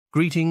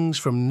Greetings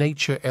from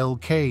Nature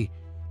LK.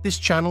 This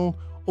channel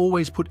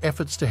always put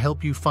efforts to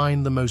help you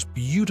find the most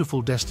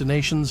beautiful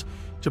destinations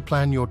to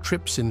plan your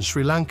trips in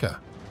Sri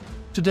Lanka.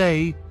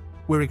 Today,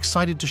 we're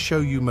excited to show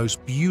you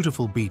most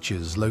beautiful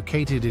beaches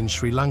located in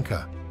Sri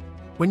Lanka.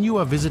 When you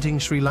are visiting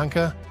Sri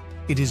Lanka,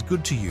 it is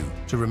good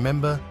to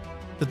remember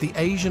that the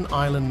Asian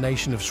island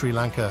nation of Sri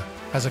Lanka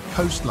has a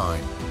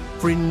coastline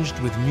fringed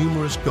with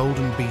numerous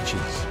golden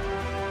beaches.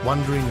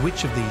 Wondering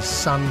which of these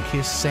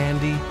sun-kissed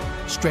sandy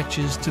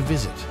stretches to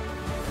visit?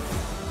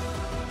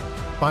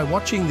 By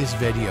watching this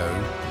video,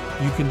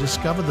 you can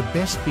discover the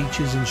best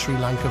beaches in Sri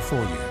Lanka for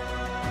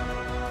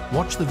you.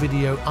 Watch the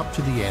video up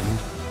to the end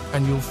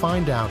and you'll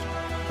find out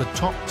the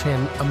top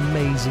 10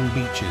 amazing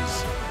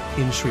beaches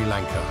in Sri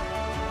Lanka.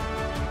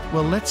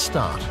 Well, let's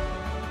start.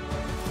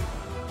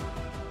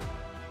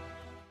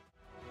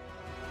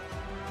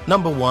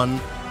 Number 1.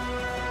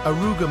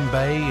 Arugam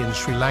Bay in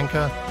Sri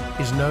Lanka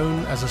is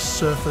known as a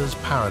surfer's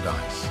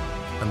paradise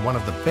and one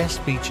of the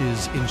best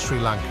beaches in Sri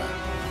Lanka.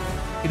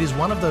 It is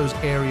one of those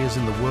areas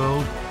in the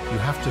world you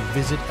have to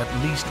visit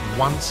at least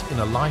once in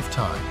a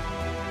lifetime.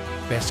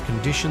 Best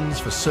conditions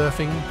for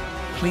surfing,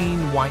 clean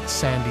white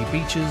sandy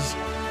beaches,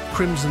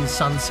 crimson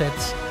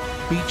sunsets,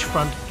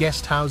 beachfront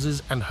guest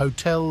houses and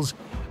hotels,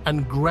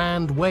 and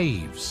grand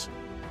waves.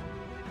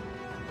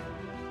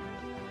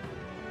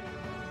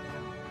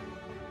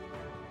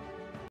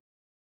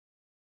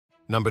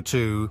 Number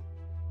 2.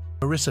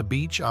 Mirissa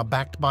Beach are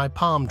backed by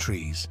palm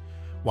trees,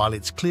 while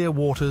its clear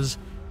waters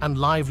and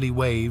lively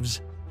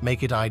waves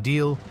make it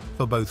ideal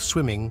for both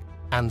swimming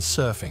and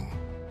surfing.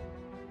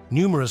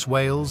 Numerous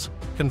whales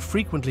can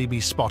frequently be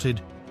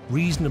spotted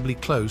reasonably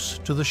close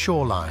to the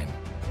shoreline.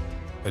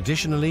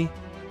 Additionally,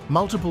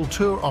 multiple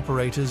tour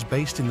operators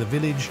based in the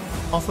village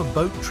offer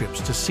boat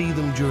trips to see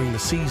them during the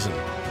season,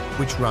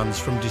 which runs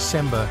from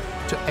December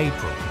to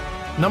April.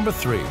 Number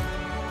 3.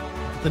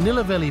 The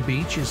Nillaveli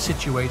Beach is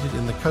situated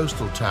in the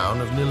coastal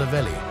town of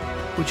Nillaveli,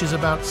 which is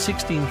about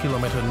 16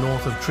 kilometers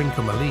north of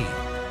Trincomalee.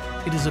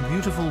 It is a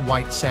beautiful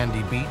white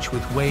sandy beach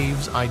with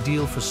waves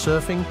ideal for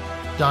surfing,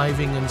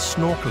 diving and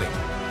snorkeling.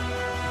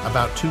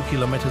 About 2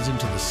 kilometers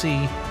into the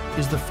sea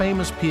is the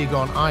famous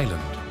Piagon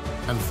Island,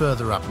 and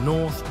further up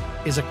north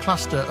is a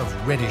cluster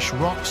of reddish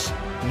rocks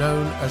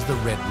known as the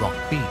Red Rock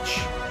Beach.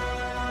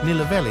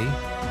 Nillaveli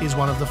is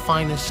one of the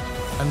finest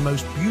and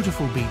most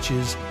beautiful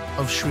beaches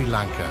of Sri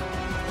Lanka.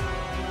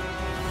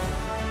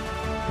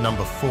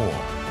 Number 4.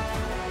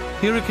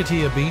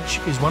 Hirikatia Beach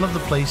is one of the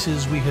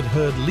places we had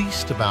heard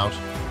least about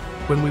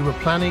when we were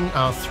planning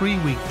our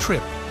 3-week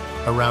trip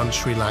around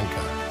Sri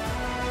Lanka.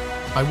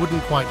 I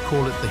wouldn't quite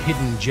call it the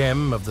hidden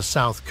gem of the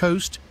south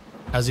coast,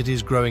 as it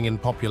is growing in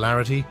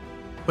popularity,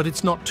 but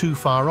it's not too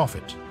far off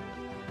it.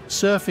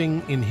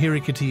 Surfing in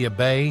Hirikatia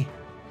Bay,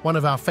 one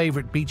of our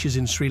favorite beaches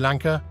in Sri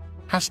Lanka,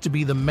 has to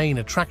be the main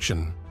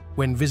attraction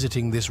when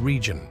visiting this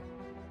region.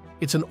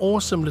 It's an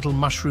awesome little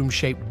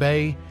mushroom-shaped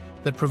bay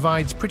that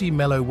provides pretty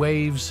mellow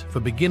waves for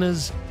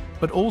beginners,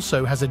 but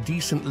also has a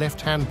decent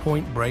left-hand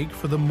point break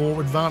for the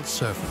more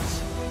advanced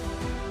surfers.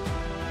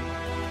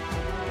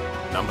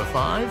 Number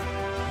 5.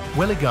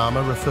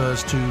 Weligama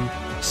refers to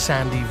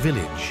Sandy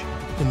Village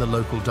in the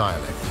local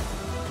dialect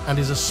and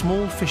is a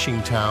small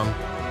fishing town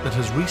that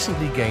has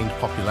recently gained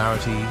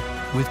popularity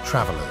with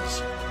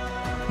travelers.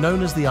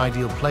 Known as the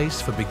ideal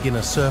place for beginner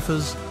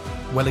surfers,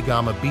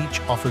 Weligama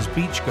Beach offers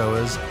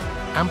beachgoers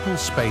ample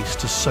space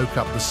to soak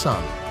up the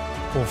sun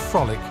or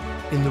frolic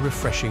in the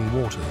refreshing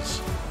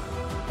waters.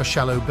 A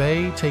shallow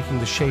bay taking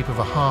the shape of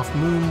a half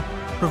moon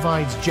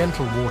provides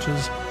gentle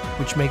waters,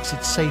 which makes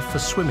it safe for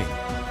swimming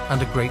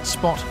and a great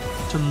spot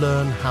to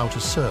learn how to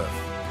surf.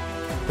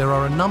 There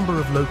are a number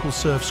of local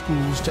surf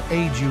schools to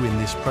aid you in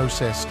this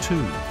process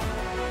too.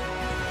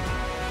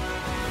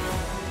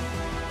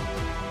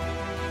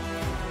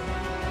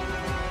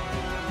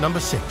 Number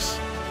 6.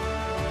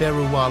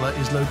 Beruwala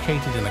is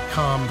located in a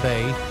calm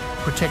bay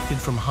protected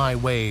from high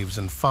waves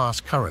and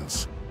fast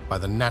currents by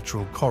the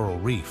natural coral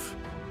reef.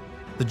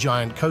 The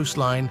giant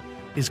coastline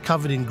is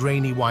covered in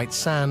grainy white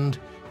sand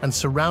and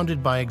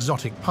surrounded by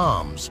exotic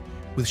palms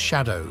with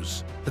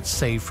shadows that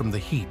save from the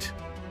heat.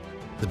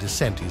 The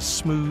descent is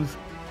smooth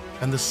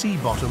and the sea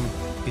bottom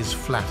is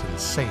flat and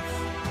safe.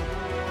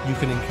 You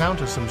can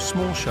encounter some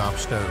small sharp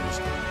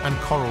stones and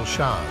coral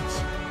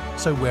shards,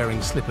 so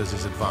wearing slippers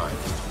is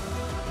advised.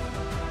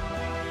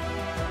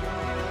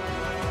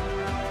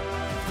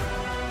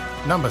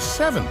 Number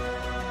 7.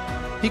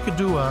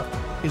 Hikkaduwa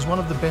is one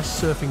of the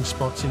best surfing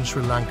spots in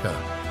Sri Lanka,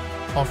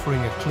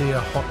 offering a clear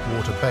hot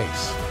water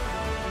base.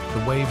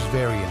 The waves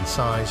vary in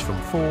size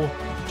from 4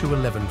 to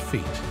 11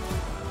 feet.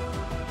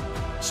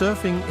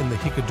 Surfing in the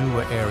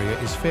Hikkaduwa area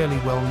is fairly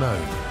well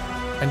known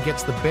and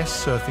gets the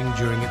best surfing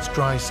during its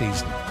dry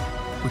season,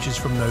 which is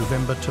from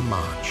November to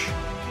March.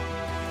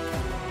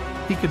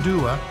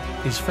 Hikkaduwa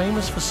is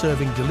famous for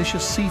serving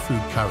delicious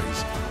seafood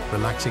curries,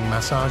 relaxing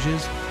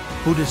massages,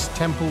 Buddhist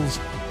temples,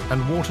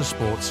 and water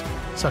sports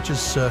such as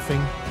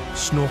surfing,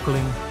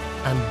 snorkeling,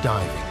 and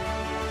diving.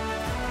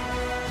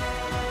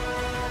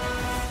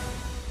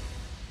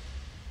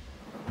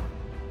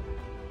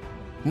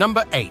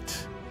 Number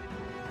 8.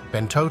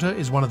 Bentota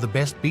is one of the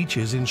best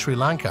beaches in Sri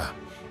Lanka.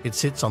 It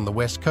sits on the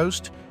west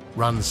coast,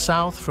 runs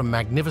south from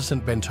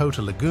magnificent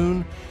Bentota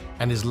Lagoon,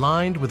 and is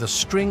lined with a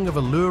string of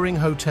alluring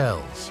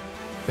hotels.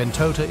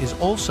 Bentota is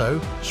also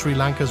Sri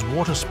Lanka's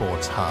water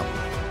sports hub.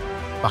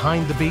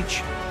 Behind the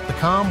beach, the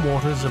calm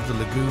waters of the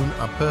lagoon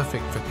are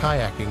perfect for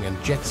kayaking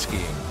and jet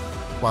skiing,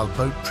 while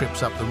boat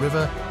trips up the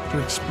river to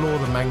explore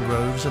the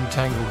mangroves and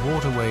tangled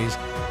waterways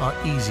are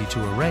easy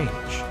to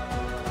arrange.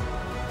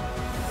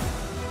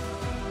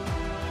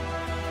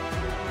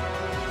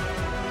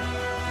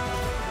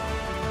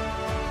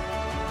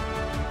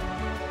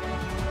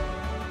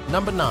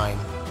 Number 9.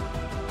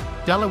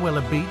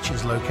 Dalawela Beach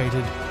is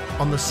located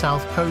on the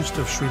south coast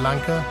of Sri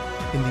Lanka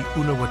in the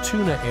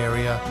Unawatuna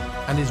area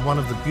and is one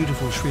of the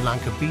beautiful Sri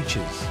Lanka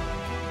beaches.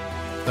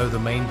 Though the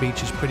main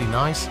beach is pretty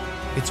nice,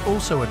 it's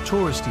also a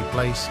touristy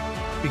place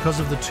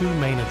because of the two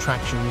main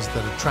attractions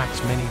that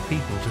attracts many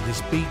people to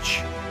this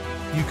beach.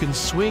 You can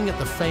swing at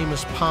the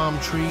famous palm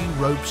tree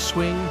rope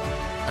swing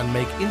and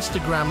make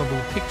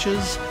Instagrammable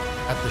pictures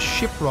at the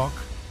Ship Rock,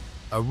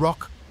 a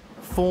rock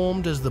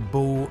formed as the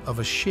bow of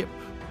a ship.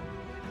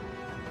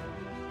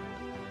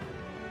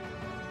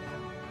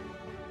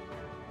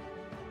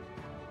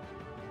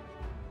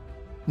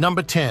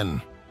 Number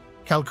 10.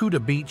 Calcutta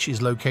Beach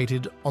is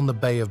located on the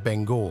Bay of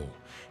Bengal,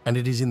 and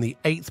it is in the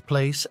 8th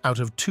place out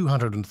of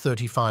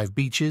 235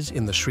 beaches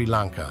in the Sri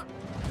Lanka.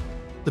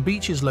 The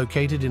beach is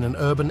located in an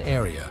urban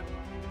area.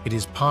 It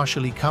is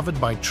partially covered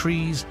by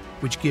trees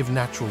which give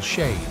natural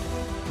shade.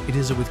 It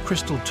is with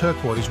crystal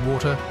turquoise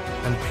water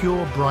and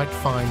pure bright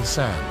fine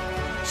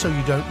sand, so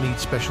you don't need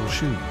special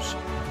shoes.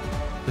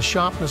 The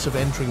sharpness of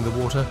entering the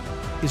water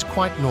is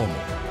quite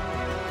normal.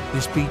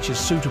 This beach is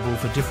suitable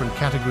for different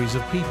categories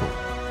of people: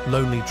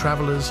 lonely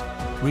travelers,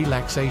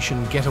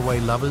 relaxation getaway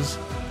lovers,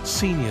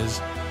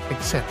 seniors,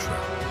 etc.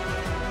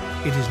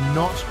 It is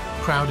not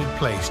a crowded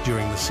place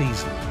during the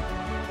season.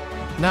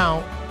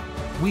 Now,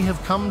 we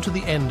have come to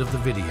the end of the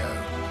video.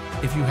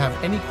 If you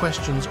have any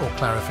questions or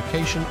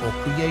clarification or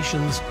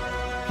creations,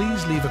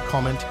 please leave a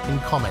comment in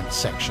comments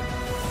section.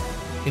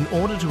 In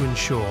order to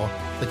ensure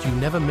that you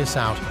never miss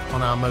out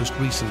on our most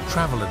recent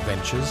travel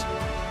adventures,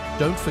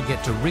 don't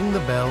forget to ring the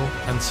bell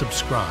and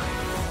subscribe.